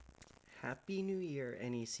Happy New Year,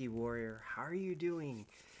 NEC Warrior. How are you doing?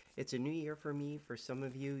 It's a new year for me. For some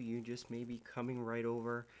of you, you just may be coming right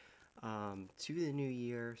over to the new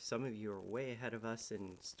year. Some of you are way ahead of us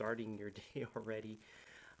and starting your day already.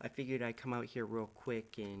 I figured I'd come out here real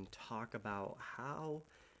quick and talk about how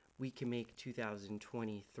we can make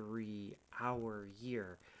 2023 our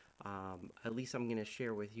year. At least I'm going to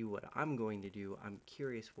share with you what I'm going to do. I'm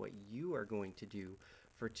curious what you are going to do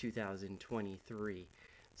for 2023.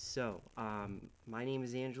 My name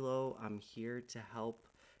is Angelo. I'm here to help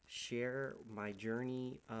share my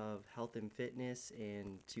journey of health and fitness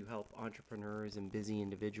and to help entrepreneurs and busy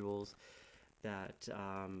individuals that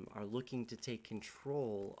are looking to take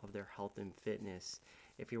control of their health and fitness.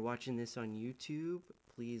 If you're watching this on YouTube,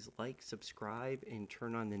 please like, subscribe, and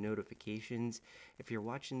turn on the notifications. If you're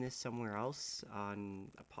watching this somewhere else on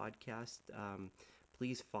a podcast,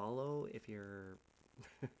 please follow. If you're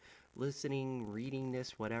listening, reading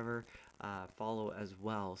this, whatever, follow as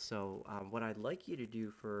well. So what I'd like you to do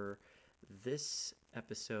for this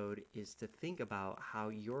episode is to think about how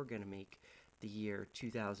you're going to make the year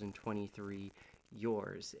 2023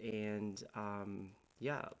 yours. And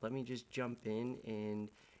let me just jump in and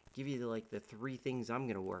give you the three things I'm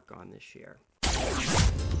going to work on this year.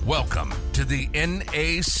 Welcome to the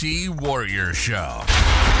NAC Warrior Show.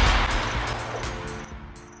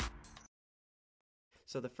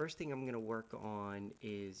 So the first thing I'm going to work on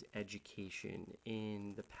is education.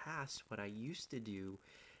 In the past, what I used to do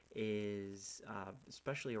is,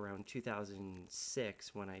 especially around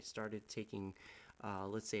 2006, when I started taking,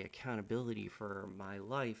 let's say, accountability for my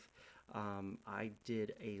life, I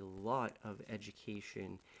did a lot of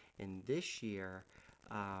education. And this year,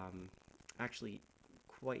 actually,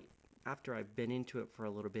 quite after I've been into it for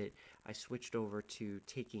a little bit, I switched over to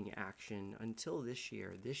taking action until this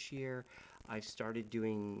year. This year, I've started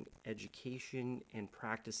doing education and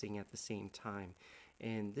practicing at the same time.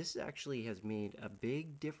 And this actually has made a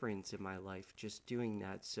big difference in my life, just doing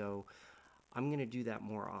that. So I'm going to do that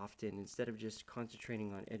more often instead of just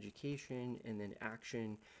concentrating on education and then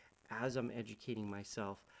action. As I'm educating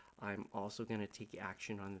myself, I'm also going to take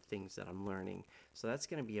action on the things that I'm learning. So that's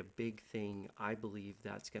going to be a big thing. I believe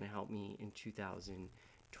that's going to help me in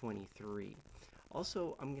 2023.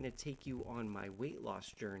 Also, I'm going to take you on my weight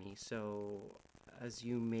loss journey. So as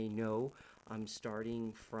you may know, I'm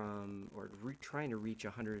starting from trying to reach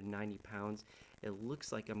 190 pounds. It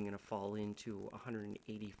looks like I'm going to fall into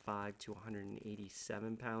 185 to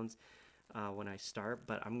 187 pounds when I start,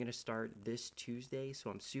 but I'm going to start this Tuesday, so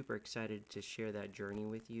I'm super excited to share that journey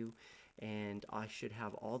with you. And I should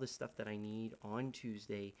have all the stuff that I need on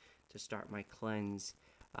Tuesday to start my cleanse.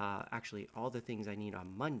 Actually, all the things I need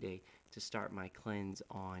on Monday to start my cleanse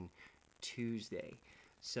on Tuesday.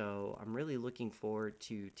 So I'm really looking forward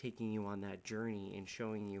to taking you on that journey and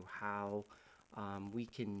showing you how we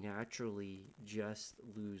can naturally just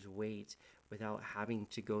lose weight without having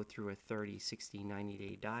to go through a 30, 60,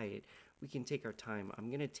 90-day diet. We can take our time. I'm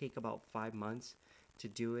going to take about 5 months to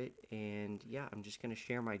do it. And I'm just going to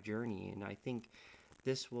share my journey. And I think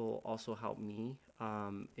this will also help me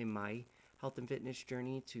in my health and fitness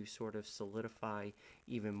journey to sort of solidify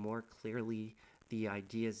even more clearly the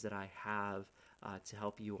ideas that I have to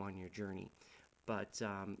help you on your journey. But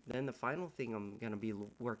then the final thing I'm going to be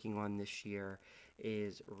working on this year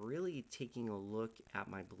is really taking a look at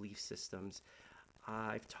my belief systems.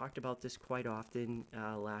 I've talked about this quite often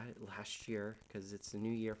last year because it's the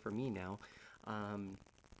new year for me now.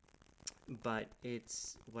 But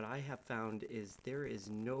it's what I have found is I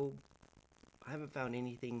haven't found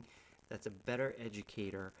anything that's a better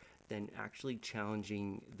educator than actually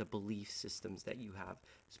challenging the belief systems that you have,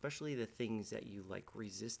 especially the things that you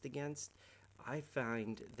resist against. I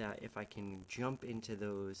find that if I can jump into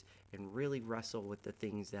those and really wrestle with the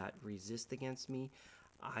things that resist against me,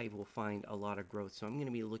 I will find a lot of growth. So I'm going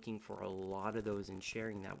to be looking for a lot of those and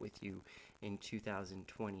sharing that with you in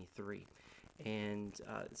 2023. And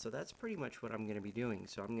so that's pretty much what I'm going to be doing.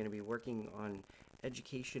 So I'm going to be working on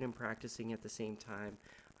education and practicing at the same time.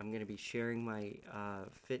 I'm going to be sharing my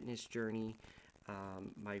fitness journey,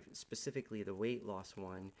 specifically the weight loss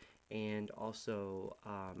one, and also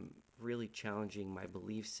really challenging my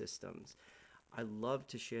belief systems. I love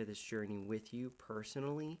to share this journey with you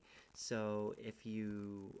personally. So if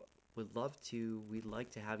you would love to, we'd like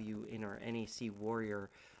to have you in our NAC Warrior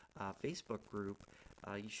Facebook group.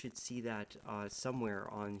 You should see that somewhere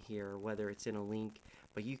on here, whether it's in a link,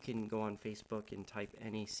 but you can go on Facebook and type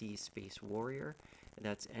NAC space Warrior.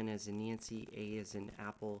 That's N as in Nancy, A as in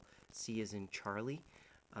Apple, C as in Charlie.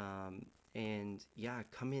 And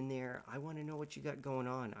come in there. I want to know what you got going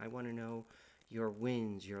on. I want to know, your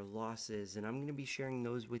wins, your losses, and I'm going to be sharing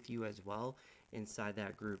those with you as well inside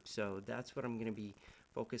that group. So that's what I'm going to be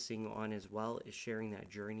focusing on as well, is sharing that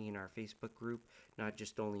journey in our Facebook group, not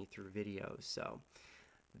just only through videos. So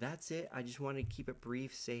that's it. I just wanted to keep it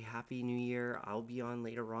brief. Say Happy New Year. I'll be on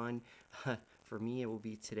later on. For me, it will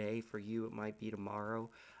be today. For you, it might be tomorrow.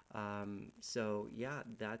 So yeah,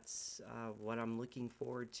 that's what I'm looking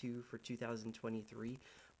forward to for 2023.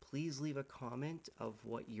 Please leave a comment of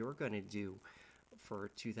what you're going to do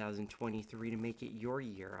for 2023 to make it your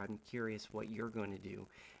year. I'm curious what you're going to do.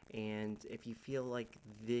 And if you feel like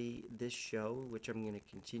this show, which I'm going to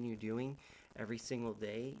continue doing every single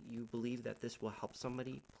day, you believe that this will help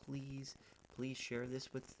somebody, please share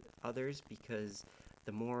this with others, because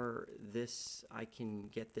the more this I can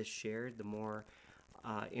get this shared, the more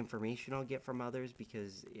information I'll get from others.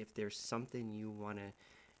 Because if there's something you want to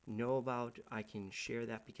know about, I can share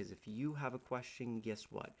that. Because if you have a question, guess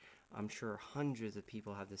what? I'm sure hundreds of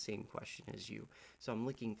people have the same question as you. So I'm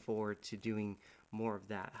looking forward to doing more of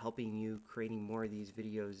that, helping you, creating more of these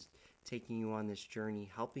videos, taking you on this journey,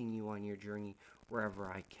 helping you on your journey wherever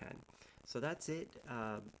I can. So that's it.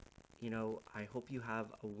 I hope you have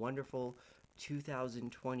a wonderful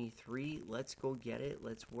 2023. Let's go get it.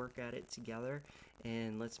 Let's work at it together,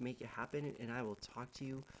 and let's make it happen. And I will talk to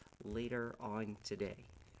you later on today.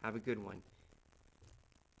 Have a good one.